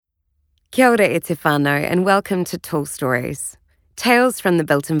Kia ora e te whānau and welcome to Tall Stories, Tales from the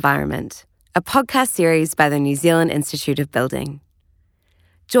Built Environment, a podcast series by the New Zealand Institute of Building.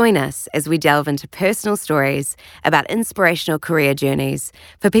 Join us as we delve into personal stories about inspirational career journeys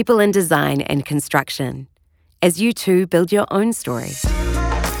for people in design and construction, as you too build your own story.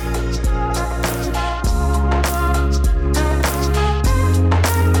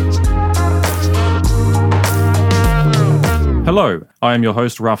 Hello, I am your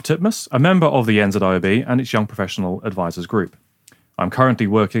host Ralph Titmus, a member of the NZIOB and its Young Professional Advisors Group. I'm currently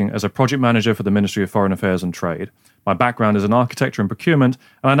working as a project manager for the Ministry of Foreign Affairs and Trade. My background is in architecture and procurement,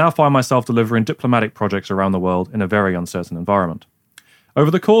 and I now find myself delivering diplomatic projects around the world in a very uncertain environment.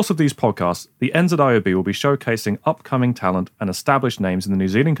 Over the course of these podcasts, the NZIOB will be showcasing upcoming talent and established names in the New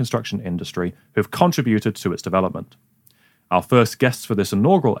Zealand construction industry who have contributed to its development. Our first guests for this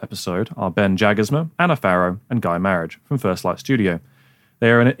inaugural episode are Ben Jagersma, Anna Farrow, and Guy Marriage from First Light Studio.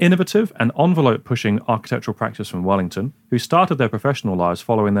 They are an innovative and envelope-pushing architectural practice from Wellington who started their professional lives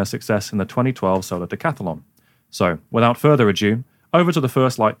following their success in the 2012 Solar Decathlon. So, without further ado, over to the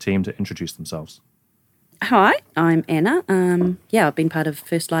First Light team to introduce themselves. Hi, I'm Anna. I've been part of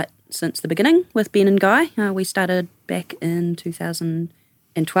First Light since the beginning with Ben and Guy. We started back in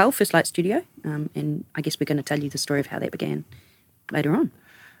 2012, First Light Studio, and I guess we're going to tell you the story of how that began later on.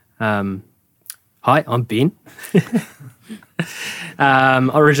 Hi, I'm Ben.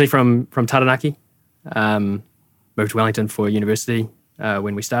 Originally from Taranaki. Moved to Wellington for university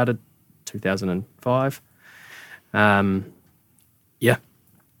when we started, 2005.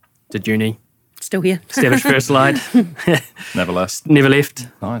 Did uni. Still here. Established First Light. Never left. Never left.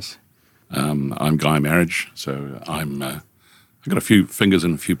 Nice. I'm Guy Marriage, so I've got a few fingers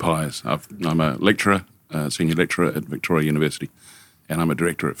in a few pies. I'm a lecturer, senior lecturer at Victoria University, and I'm a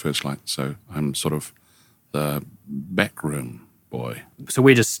director at First Light, so I'm sort of the backroom boy. So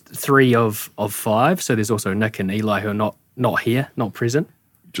we're just three of five, so there's also Nick and Eli who are not here, not present.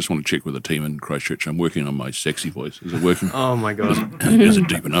 Just want to check with the team in Christchurch. I'm working on my sexy voice. Is it working? Oh my God. Is it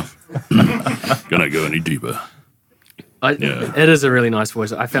deep enough? Gonna go any deeper? It is a really nice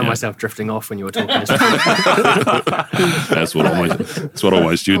voice. I found myself drifting off when you were talking. That's what all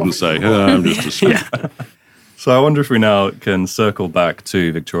my students say. I'm just asleep. So I wonder if we now can circle back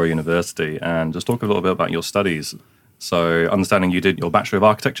to Victoria University and just talk a little bit about your studies. So understanding you did your Bachelor of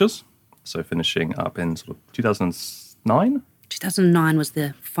Architectures, so finishing up in sort of 2009? 2009 was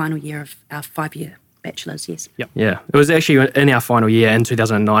the final year of our 5-year bachelor's, yes. Yep. Yeah, it was actually in our final year in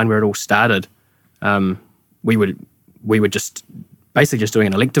 2009 where it all started. We were just basically just doing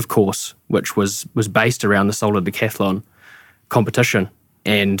an elective course, which was based around the Solar Decathlon competition.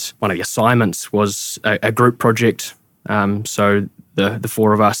 And one of the assignments was a group project. So the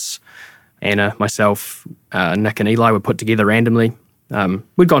four of us, Anna, myself, Nick and Eli, were put together randomly.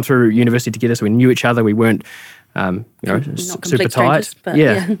 We'd gone through university together, so we knew each other. We weren't, Not super tight. But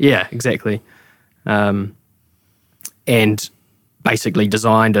yeah, exactly. And basically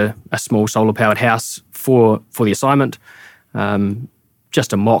designed a small solar-powered house for the assignment.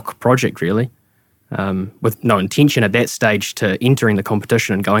 Just a mock project, really, with no intention at that stage to entering the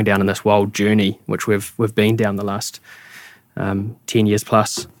competition and going down in this wild journey, which we've been down the last 10 years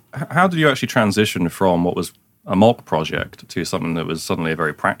plus. How did you actually transition from what was a mock project to something that was suddenly a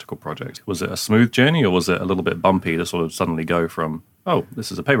very practical project? Was it a smooth journey, or was it a little bit bumpy to sort of suddenly go from, oh,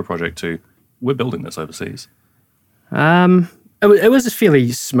 this is a paper project, to we're building this overseas? It was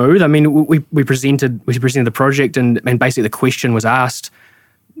fairly smooth. I mean, we presented the project, and basically the question was asked,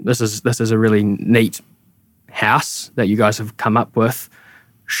 this is a really neat house that you guys have come up with.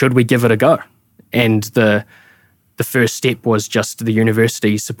 Should we give it a go? And the first step was just the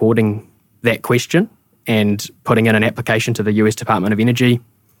university supporting that question and putting in an application to the US Department of Energy.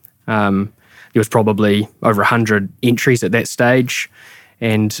 There was probably over 100 entries at that stage,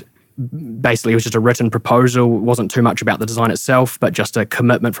 and basically it was just a written proposal. It wasn't too much about the design itself, but just a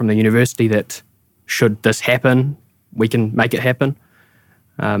commitment from the university that should this happen, we can make it happen.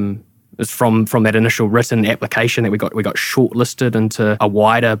 It's from that initial written application that we got shortlisted into a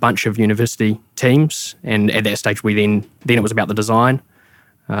wider bunch of university teams, and at that stage then it was about the design.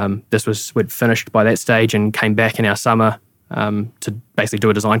 We'd finished by that stage and came back in our summer to basically do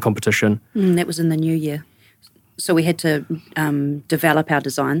a design competition. That was in the new year. So we had to develop our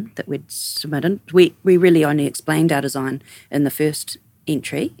design that we'd submitted. We really only explained our design in the first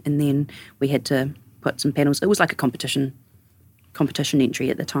entry, and then we had to put some panels. It was like a competition entry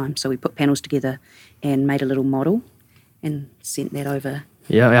at the time. So we put panels together and made a little model and sent that over.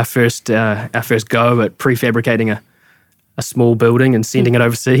 Yeah, our first go at prefabricating a small building and sending it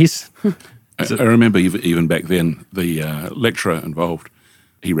overseas. I remember even back then, the lecturer involved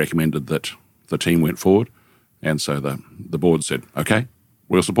he recommended that the team went forward. And so the board said, okay,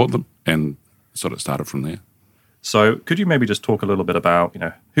 we'll support them, and sort of started from there. So could you maybe just talk a little bit about,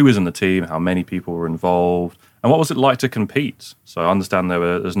 who was in the team, how many people were involved, and what was it like to compete? So I understand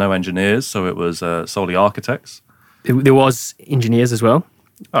there's no engineers, so it was solely architects. There was engineers as well.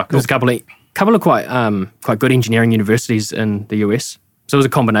 Oh, cool. There's a couple of quite good engineering universities in the US. So it was a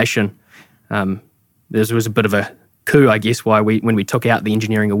combination. There was a bit of a coup, I guess, when we took out the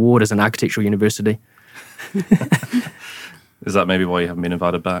engineering award as an architectural university. Is that maybe why you haven't been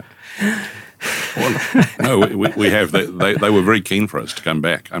invited back? Well, no, we have. They were very keen for us to come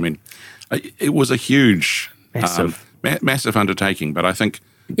back. I mean, it was a huge, massive undertaking, but I think...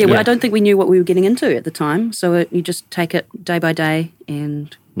 Yeah, well, I don't think we knew what we were getting into at the time, so you just take it day by day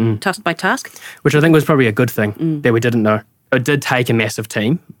and task by task. Which I think was probably a good thing that we didn't know. It did take a massive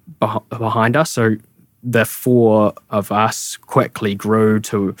team behind us, so the four of us quickly grew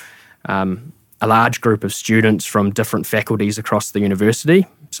to a large group of students from different faculties across the university.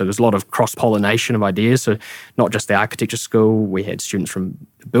 So there's a lot of cross-pollination of ideas. So not just the architecture school, we had students from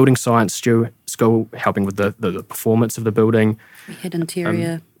the building science school helping with the performance of the building. We had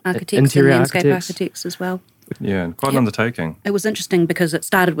interior architects and landscape architects as well. Yeah, quite an undertaking. It was interesting because it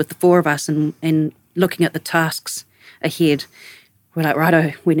started with the four of us and looking at the tasks ahead. We're like,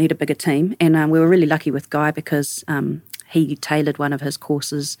 righto, we need a bigger team. And we were really lucky with Guy because he tailored one of his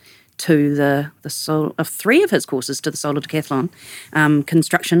courses to three of his courses to the Solar Decathlon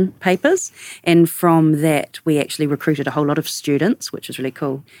construction papers. And from that, we actually recruited a whole lot of students, which was really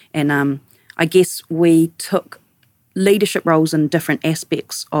cool. And I guess we took leadership roles in different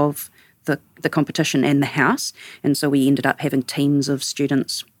aspects of the competition and the house. And so we ended up having teams of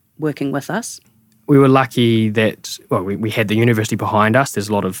students working with us. We were lucky that, we had the university behind us. There's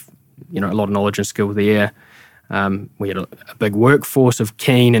a lot of knowledge and skill there. We had a big workforce of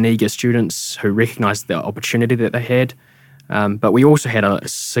keen and eager students who recognised the opportunity that they had. But we also had a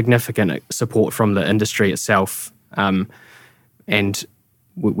significant support from the industry itself. And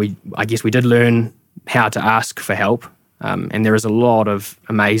I guess we did learn how to ask for help. And there is a lot of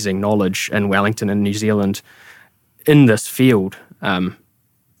amazing knowledge in Wellington and New Zealand in this field.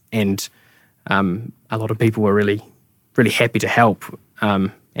 And a lot of people were really, really happy to help.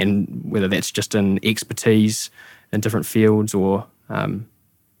 And whether that's just in expertise in different fields or,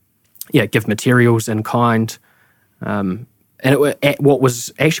 give materials in kind. And at what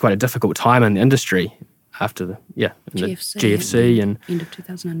was actually quite a difficult time in the industry after the GFC and end of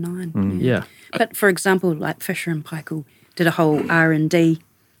 2009. Yeah. But for example, like Fisher and Paykel did a whole R&D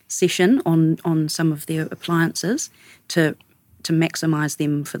session on some of their appliances to maximise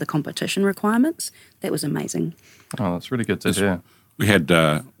them for the competition requirements. That was amazing. Oh, that's really good to hear. We had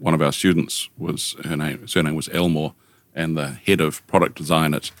one of our students surname was Elmore, and the head of product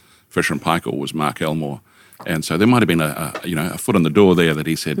design at Fisher and Paykel was Mark Elmore. And so there might have been a foot in the door there that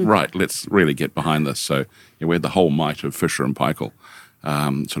he said, right, let's really get behind this. So we had the whole might of Fisher and Paykel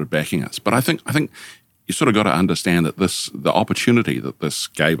sort of backing us. But I think you sort of got to understand that the opportunity that this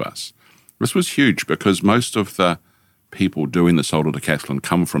gave us, this was huge because most of the people doing the Solar Decathlon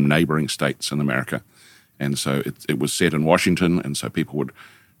come from neighbouring states in America. And so it was set in Washington, and so people would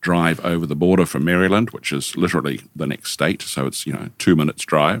drive over the border from Maryland, which is literally the next state. So it's 2 minutes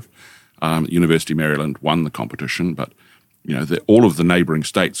drive. University of Maryland won the competition, but all of the neighbouring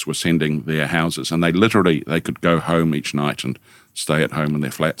states were sending their houses, and they could go home each night and stay at home in their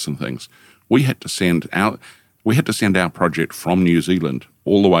flats and things. We had to send our project from New Zealand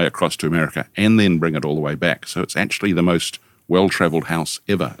all the way across to America, and then bring it all the way back. So it's actually the most well-travelled house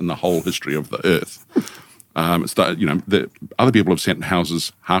ever in the whole history of the Earth. The other people have sent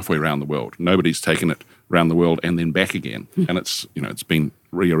houses halfway around the world. Nobody's taken it around the world and then back again, and it's been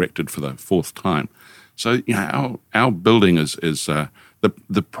re-erected for the fourth time. So our building is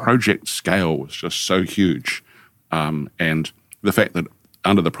the project scale was just so huge, and the fact that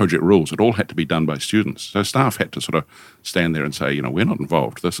under the project rules it all had to be done by students. So staff had to sort of stand there and say, we're not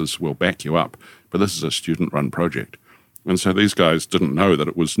involved. We'll back you up, but this is a student-run project. And so these guys didn't know that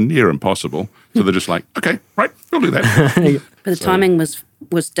it was near impossible. So they're just like, okay, right, we'll do that. But the timing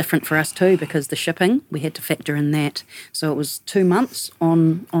was different for us too because the shipping, we had to factor in that. So it was 2 months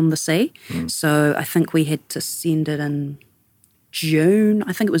on the sea. So I think we had to send it in June.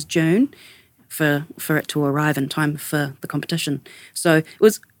 I think it was June for it to arrive in time for the competition. So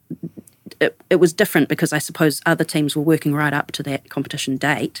it was different because I suppose other teams were working right up to that competition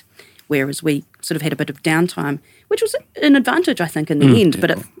date, whereas we sort of had a bit of downtime, which was an advantage, I think, in the end.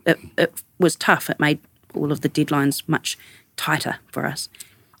 But it was tough. It made all of the deadlines much tighter for us.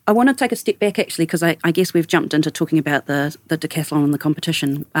 I want to take a step back actually, because I guess we've jumped into talking about the decathlon and the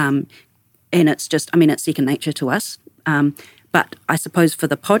competition, and it's just, it's second nature to us. But I suppose for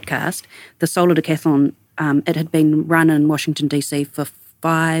the podcast, the Solar Decathlon, it had been run in Washington, D.C. for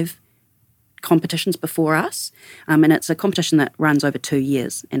 5 competitions before us, and it's a competition that runs over 2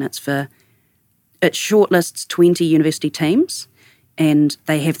 years, and it shortlists 20 university teams, and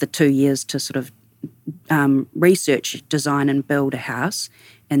they have the 2 years to sort of research, design and build a house,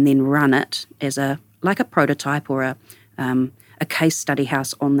 and then run it as a prototype or a case study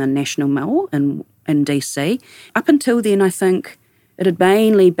house on the National Mall in DC. Up until then, I think it had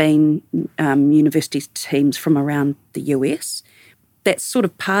mainly been university teams from around the US. That's sort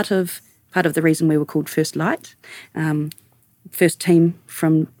of part of the reason we were called First Light. First team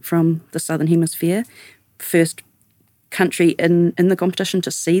from the Southern Hemisphere, first country in the competition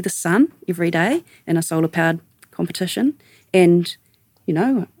to see the sun every day in a solar-powered competition. And,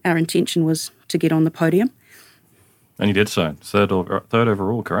 our intention was to get on the podium. And you did so. Third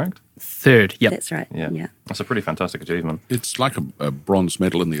overall, correct? Third, yep. That's right, yeah. That's a pretty fantastic achievement. It's like a bronze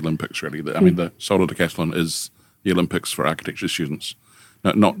medal in the Olympics, really. The Solar Decathlon is the Olympics for architecture students.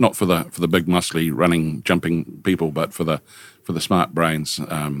 No, not for the big, muscly, running, jumping people, but for the smart brains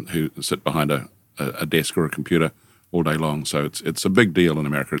who sit behind a desk or a computer all day long. So it's a big deal in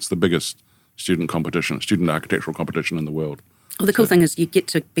America. It's the biggest student architectural competition in the world. Well, the cool thing is you get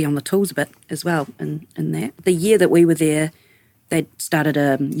to be on the tools a bit as well in that. The year that we were there, they'd started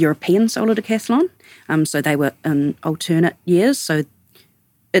a European Solar Decathlon, so they were in alternate years. So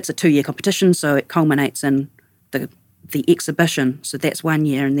it's a 2-year competition, so it culminates in the exhibition. So that's 1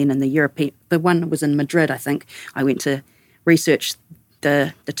 year, and then in the European, the one was in Madrid, I think. I went to research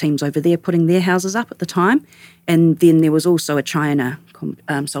the teams over there putting their houses up at the time, and then there was also a China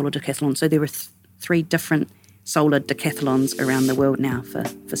Solar Decathlon. So there were 3 different solar decathlons around the world now for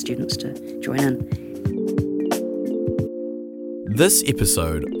students to join in. This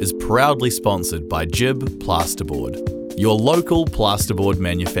episode is proudly sponsored by Jib Plasterboard, your local plasterboard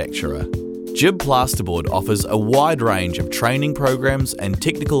manufacturer. Jib Plasterboard offers a wide range of training programs and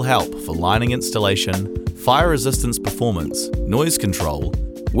technical help for lining installation, fire resistance performance, noise control,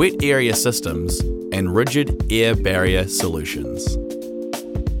 wet area systems, and rigid air barrier solutions.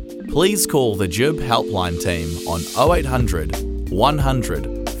 Please call the Jib helpline team on 0800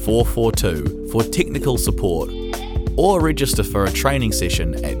 100 442 for technical support, or register for a training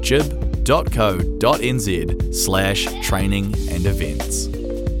session at jib.co.nz/training and events.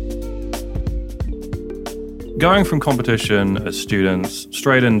 Going from competition as students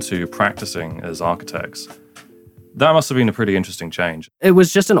straight into practicing as architects, that must have been a pretty interesting change. It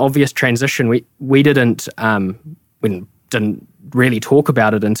was just an obvious transition. We didn't really talk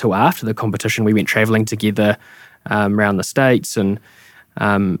about it until after the competition. We went travelling together around the States, and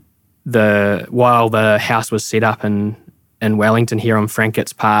while the house was set up in Wellington here on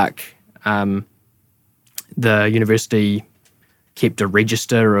Frankett's Park, the university kept a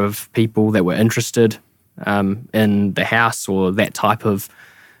register of people that were interested in the house or that type of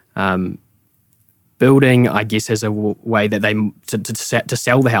building, I guess, as a way that they to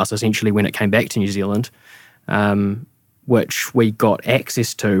sell the house essentially when it came back to New Zealand, which we got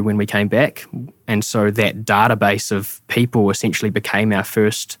access to when we came back. And so that database of people essentially became our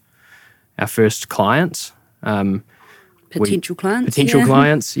first clients. Potential clients.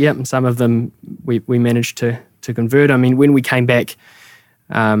 Clients, yep. And some of them we managed to convert. I mean, when we came back,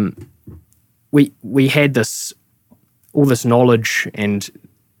 we had all this knowledge and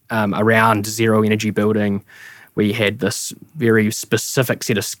around zero energy building. We had this very specific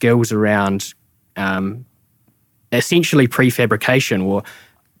set of skills around essentially prefabrication, or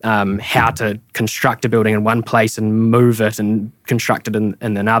how to construct a building in one place and move it and construct it in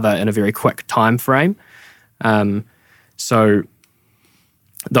another in a very quick time frame. So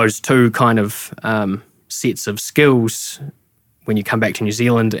those two kind of sets of skills, when you come back to New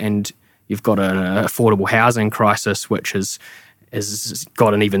Zealand and you've got an affordable housing crisis, which has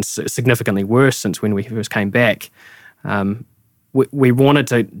gotten even significantly worse since when we first came back, we wanted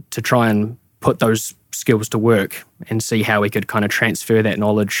to try and put those skills to work and see how we could kind of transfer that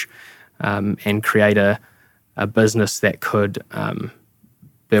knowledge and create a business that could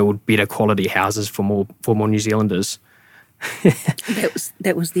build better quality houses for more New Zealanders.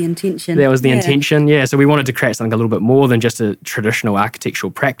 That was the intention. That was the intention, yeah. So we wanted to create something a little bit more than just a traditional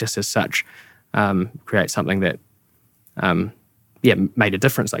architectural practice as such. Create something that, made a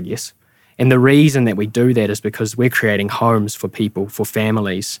difference, I guess. And the reason that we do that is because we're creating homes for people, for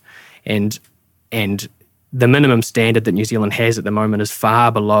families, and the minimum standard that New Zealand has at the moment is far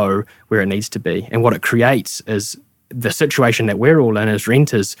below where it needs to be. And what it creates is the situation that we're all in as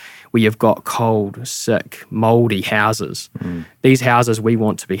renters, where you've got cold, sick, mouldy houses. These houses we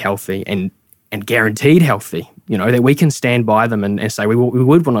want to be healthy and guaranteed healthy, that we can stand by them and say we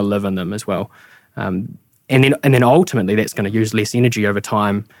would want to live in them as well. And then ultimately that's going to use less energy over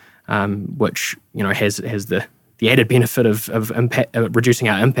time, which has the added benefit of reducing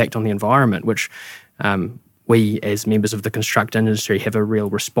our impact on the environment, which we as members of the construction industry have a real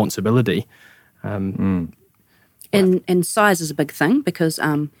responsibility. And size is a big thing because,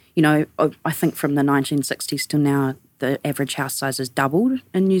 I think from the 1960s till now, the average house size has doubled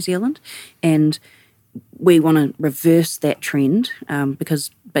in New Zealand. And we want to reverse that trend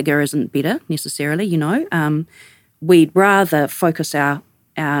because bigger isn't better necessarily, We'd rather focus our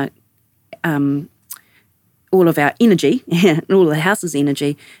all of our energy, all of the house's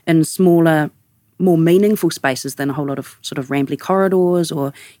energy, in smaller, more meaningful spaces than a whole lot of sort of rambly corridors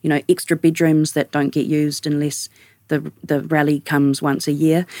or, extra bedrooms that don't get used unless the rally comes once a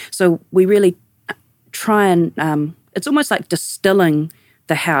year. So we really try and, it's almost like distilling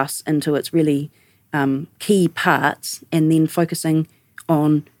the house into its really key parts and then focusing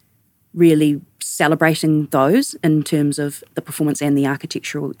on really celebrating those in terms of the performance and the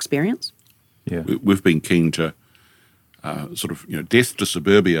architectural experience. Yeah, we've been keen to death to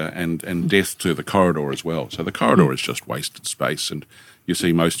suburbia and death to the corridor as well. So the corridor is just wasted space, and you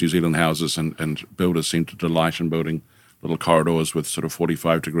see most New Zealand houses and builders seem to delight in building little corridors with sort of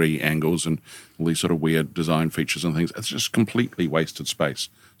 45-degree angles and all these sort of weird design features and things. It's just completely wasted space.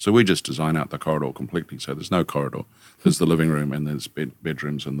 So we just design out the corridor completely. So there's no corridor. There's the living room and there's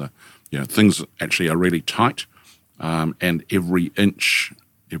bedrooms and things actually are really tight. And every inch,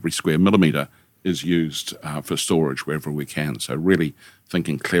 every square millimetre is used for storage wherever we can. So really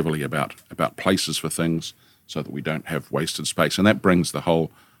thinking cleverly about places for things so that we don't have wasted space. And that brings the whole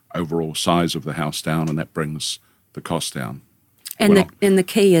overall size of the house down, and that brings the cost down. And the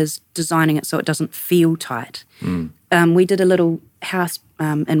key is designing it so it doesn't feel tight. We did a little house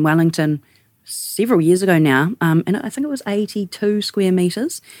in Wellington several years ago now, and I think it was 82 square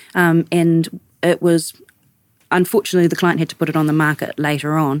metres, and it was, unfortunately, the client had to put it on the market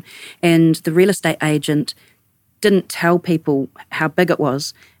later on, and the real estate agent didn't tell people how big it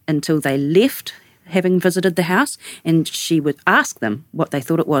was until they left having visited the house, and she would ask them what they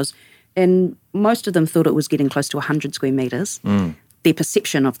thought it was. And most of them thought it was getting close to 100 square metres. Their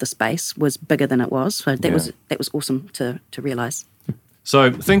perception of the space was bigger than it was. So that was awesome to realise.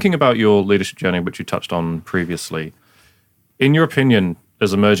 So thinking about your leadership journey, which you touched on previously, in your opinion,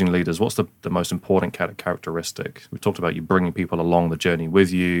 as emerging leaders, what's the most important characteristic? We talked about you bringing people along the journey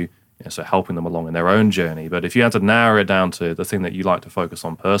with you, so helping them along in their own journey. But if you had to narrow it down to the thing that you like to focus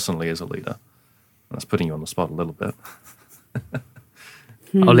on personally as a leader, that's putting you on the spot a little bit.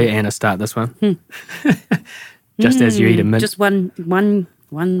 I'll let Anna start this one. Just as you eat a mint. Just one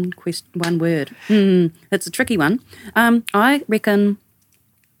word. It's a tricky one. I reckon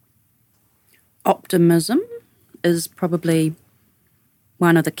optimism is probably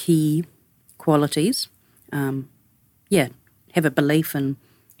one of the key qualities. Have a belief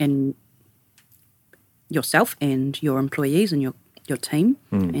in yourself and your employees and your team,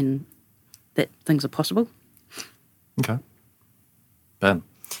 and that things are possible. Okay. Ben?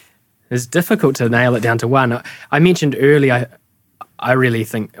 It's difficult to nail it down to one. I mentioned earlier, I really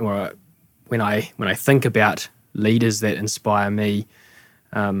think, or when I think about leaders that inspire me,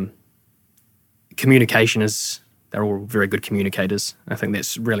 communication they're all very good communicators. I think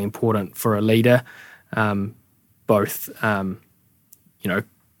that's really important for a leader, both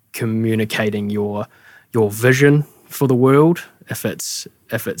communicating your vision for the world, if that's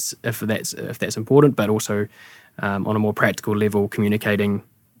important, but also on a more practical level, communicating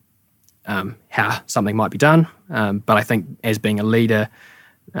how something might be done. But I think as being a leader,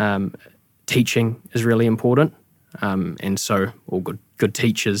 teaching is really important. And so all good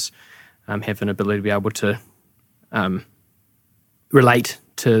teachers have an ability to be able to relate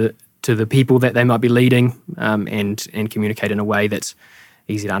to the people that they might be leading, and communicate in a way that's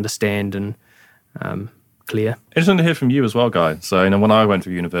easy to understand and clear. Interesting to hear from you as well, Guy. So, when I went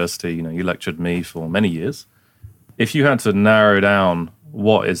to university, you lectured me for many years. If you had to narrow down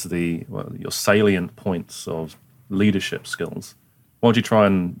what is your salient points of leadership skills, how do you try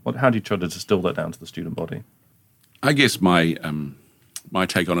to distill that down to the student body? I guess my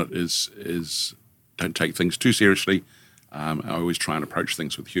take on it is don't take things too seriously. I always try and approach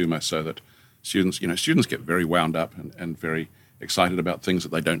things with humour so that students get very wound up and very excited about things that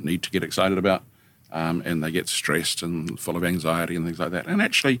they don't need to get excited about. and they get stressed and full of anxiety and things like that. And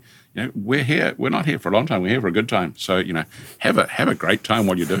actually, we're not here for a long time. We're here for a good time. So, have a great time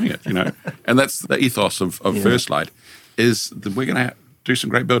while you're doing it, And that's the ethos of First Light, is that we're going to do some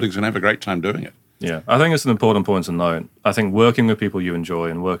great buildings and have a great time doing it. Yeah, I think it's an important point to note. I think working with people you enjoy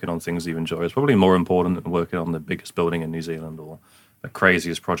and working on things you enjoy is probably more important than working on the biggest building in New Zealand or the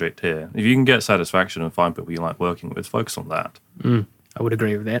craziest project here. If you can get satisfaction and find people you like working with, focus on that. I would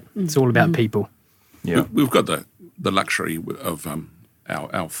agree with that. It's all about people. Yeah, we've got the luxury of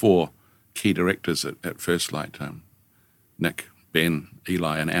our 4 key directors at First Light, Nick, Ben,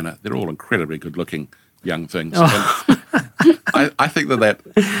 Eli, and Anna. They're all incredibly good-looking young things. I think that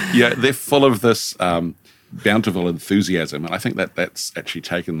they're full of this bountiful enthusiasm, and I think that's actually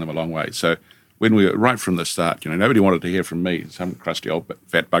taken them a long way. So when we were right from the start, nobody wanted to hear from me, some crusty old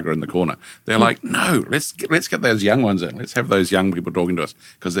fat bugger in the corner. They're like, no, let's get those young ones in. Let's have those young people talking to us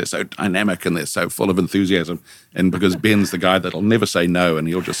because they're so dynamic and they're so full of enthusiasm. And because Ben's the guy that'll never say no and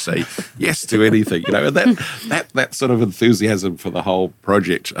he'll just say yes to anything, and that sort of enthusiasm for the whole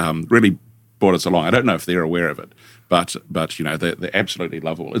project really brought us along. I don't know if they're aware of it, but they're absolutely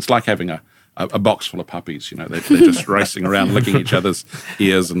lovable. It's like having a box full of puppies, they're just racing around, licking each other's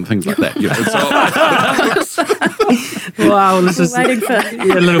ears and things like that. Wow, this is a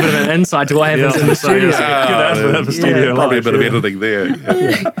little bit of an insight to what happens in the studio. Probably a bit of editing there.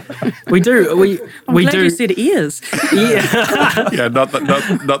 Yeah. We do. I'm glad you said ears. Yeah, not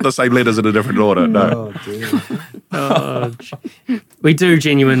the same letters in a different order. No. Oh, dear. We do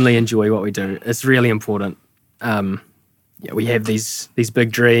genuinely enjoy what we do. It's really important. We have these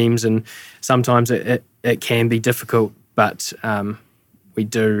big dreams, and sometimes it can be difficult, but we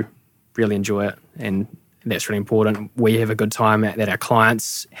do really enjoy it, and that's really important. We have a good time, that our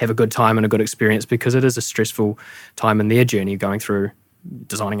clients have a good time and a good experience, because it is a stressful time in their journey going through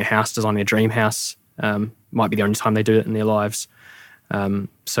designing a house, designing a dream house. Might be the only time they do it in their lives.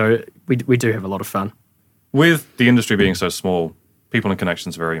 So we do have a lot of fun. With the industry being so small, people and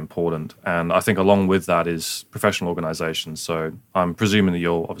connections are very important. And I think along with that is professional organisations. So I'm presuming that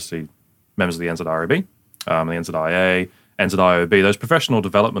you're obviously members of the NZIRB, the NZIA, NZIOB, those professional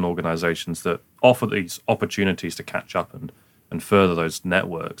development organisations that offer these opportunities to catch up and further those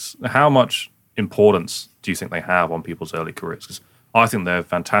networks. How much importance do you think they have on people's early careers? Because I think they're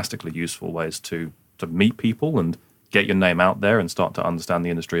fantastically useful ways to meet people and get your name out there and start to understand the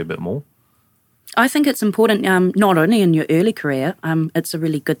industry a bit more. I think it's important, not only in your early career, it's a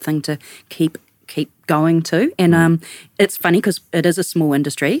really good thing to keep going to. And it's funny because it is a small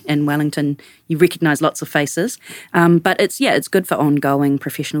industry in Wellington. You recognise lots of faces, but it's good for ongoing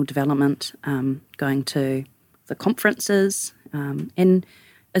professional development, going to the conferences, and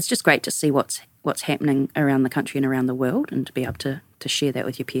it's just great to see what's happening around the country and around the world, and to be able to share that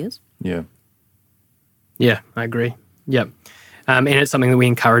with your peers. Yeah, I agree. Yeah. And it's something that we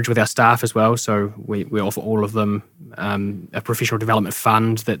encourage with our staff as well. So we offer all of them a professional development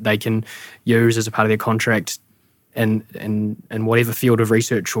fund that they can use as a part of their contract in whatever field of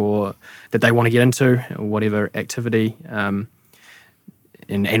research or that they want to get into, or whatever activity. And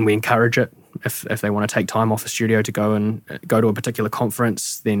we encourage it. If they want to take time off the studio to go to a particular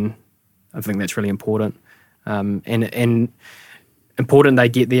conference, then I think that's really important. And important they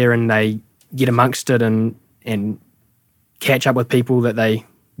get there and they get amongst it and catch up with people that they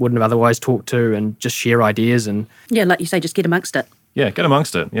wouldn't have otherwise talked to, and just share ideas. And yeah, like you say, just get amongst it. Yeah, get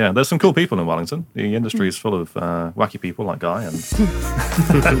amongst it. Yeah, there's some cool people in Wellington. The industry is full of wacky people like Guy. And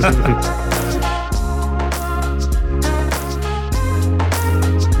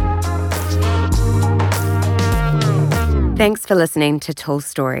Thanks for listening to Tall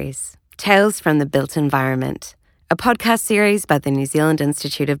Stories, Tales from the Built Environment, a podcast series by the New Zealand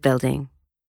Institute of Building.